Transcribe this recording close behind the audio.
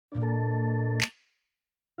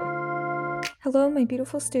Hello, my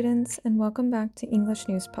beautiful students, and welcome back to English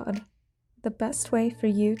News Pod, the best way for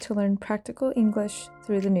you to learn practical English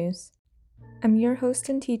through the news. I'm your host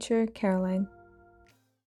and teacher, Caroline.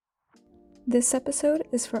 This episode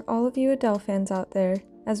is for all of you Adele fans out there,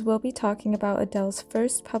 as we'll be talking about Adele's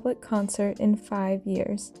first public concert in 5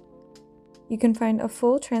 years. You can find a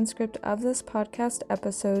full transcript of this podcast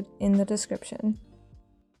episode in the description.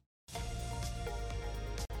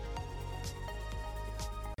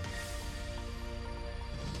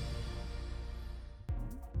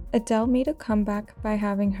 Adele made a comeback by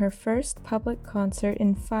having her first public concert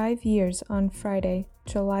in 5 years on Friday,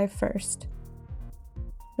 July 1st.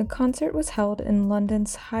 The concert was held in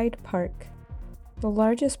London's Hyde Park, the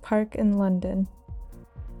largest park in London.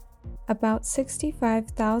 About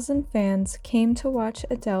 65,000 fans came to watch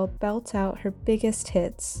Adele belt out her biggest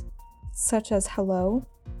hits, such as Hello,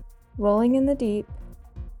 Rolling in the Deep,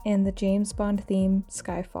 and the James Bond theme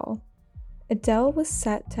Skyfall. Adele was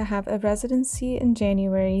set to have a residency in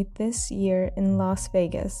January this year in Las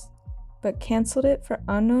Vegas, but canceled it for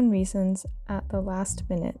unknown reasons at the last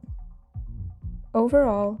minute.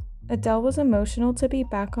 Overall, Adele was emotional to be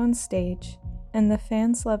back on stage, and the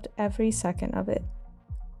fans loved every second of it.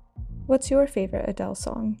 What's your favorite Adele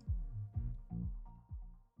song?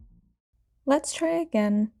 Let's try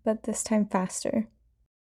again, but this time faster.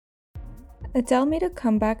 Adele made a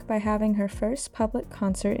comeback by having her first public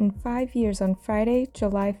concert in 5 years on Friday,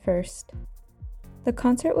 July 1st. The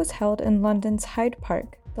concert was held in London's Hyde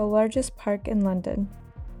Park, the largest park in London.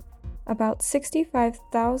 About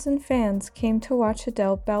 65,000 fans came to watch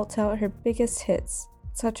Adele belt out her biggest hits,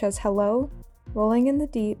 such as Hello, Rolling in the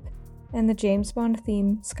Deep, and the James Bond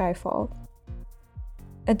theme Skyfall.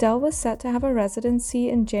 Adele was set to have a residency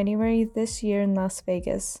in January this year in Las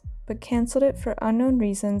Vegas, but canceled it for unknown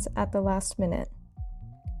reasons at the last minute.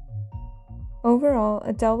 Overall,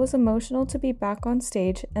 Adele was emotional to be back on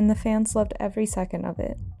stage, and the fans loved every second of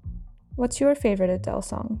it. What's your favorite Adele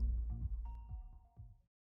song?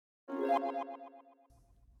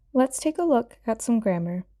 Let's take a look at some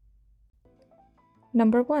grammar.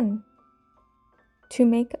 Number 1. To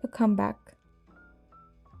make a comeback.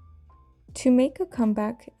 To make a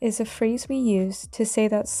comeback is a phrase we use to say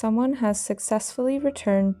that someone has successfully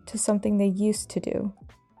returned to something they used to do.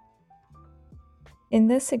 In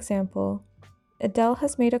this example, Adele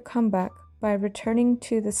has made a comeback by returning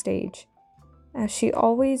to the stage, as she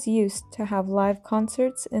always used to have live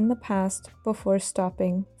concerts in the past before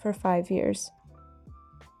stopping for 5 years.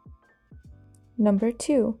 Number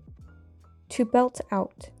 2. To belt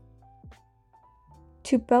out.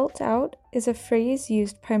 To belt out is a phrase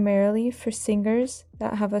used primarily for singers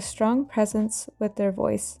that have a strong presence with their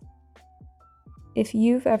voice. If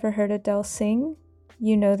you've ever heard Adele sing,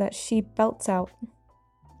 you know that she belts out.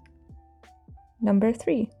 Number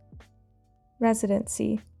 3.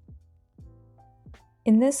 Residency.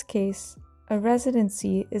 In this case, a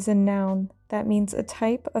residency is a noun that means a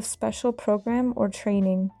type of special program or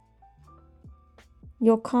training.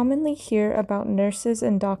 You'll commonly hear about nurses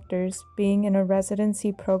and doctors being in a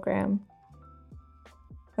residency program.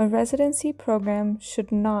 A residency program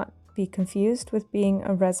should not be confused with being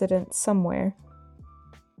a resident somewhere.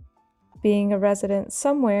 Being a resident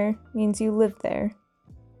somewhere means you live there.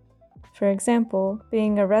 For example,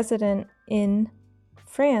 being a resident in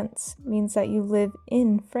France means that you live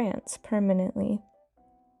in France permanently.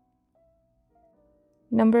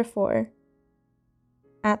 Number 4.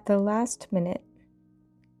 At the last minute.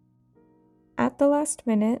 At the last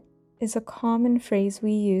minute is a common phrase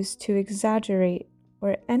we use to exaggerate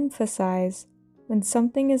or emphasize when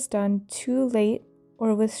something is done too late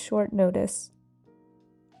or with short notice.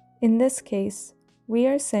 In this case, we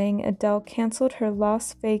are saying Adele canceled her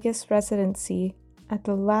Las Vegas residency at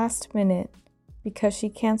the last minute because she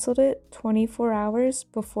canceled it 24 hours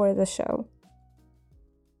before the show.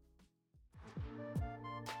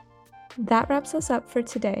 That wraps us up for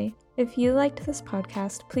today. If you liked this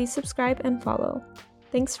podcast, please subscribe and follow.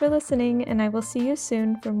 Thanks for listening, and I will see you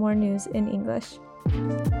soon for more news in English.